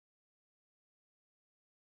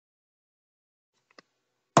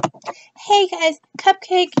Hey guys,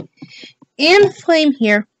 Cupcake and Flame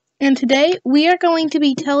here, and today we are going to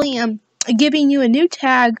be giving you a new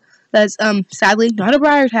tag that's sadly not a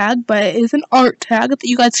briar tag, but it is an art tag that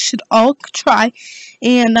you guys should all try,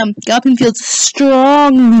 and Galloping Fields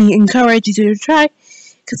strongly encourages you to try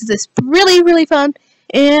because it's really fun,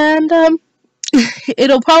 and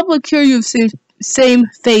it'll probably cure you of same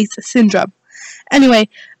face syndrome. Anyway,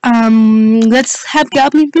 let's have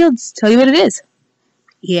Galloping Fields tell you what it is.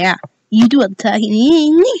 Yeah, you do all the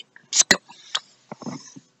talking.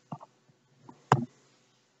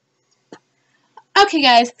 Okay,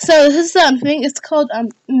 guys. So this is something. It's called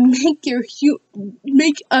make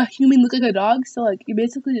a human look like a dog. So like you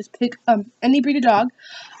basically just pick any breed of dog.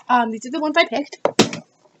 These are the ones I picked,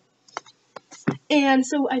 and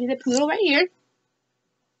so I did a poodle right here.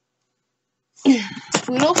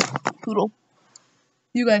 Poodle.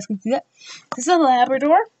 You guys can see that. This is a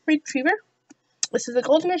Labrador Retriever. This is a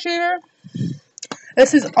Golden Retriever.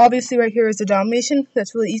 This is obviously right here is a Dalmatian.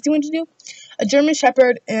 That's a really easy one to do. A German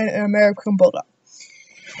Shepherd and an American Bulldog.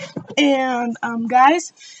 And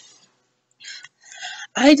guys,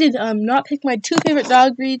 I did not pick my two favorite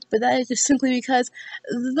dog breeds, but that is just simply because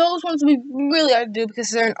those ones would be really hard to do because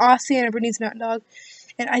they're an Aussie and a Bernese Mountain Dog,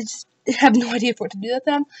 and I just have no idea what to do with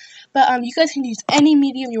them. But you guys can use any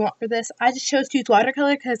medium you want for this. I just chose to use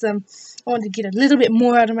watercolor because I wanted to get a little bit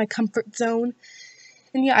more out of my comfort zone.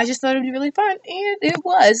 And yeah, I just thought it would be really fun, and it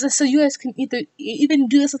was. So you guys can even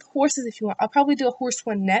do this with horses if you want. I'll probably do a horse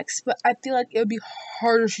one next, but I feel like it would be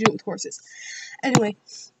harder to do it with horses. Anyway,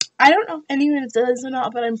 I don't know if anyone does or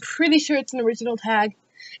not, but I'm pretty sure it's an original tag.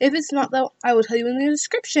 If it's not, though, I will tell you in the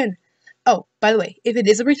description. Oh, by the way, if it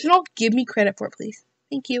is original, give me credit for it, please.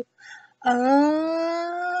 Thank you.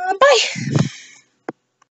 Bye!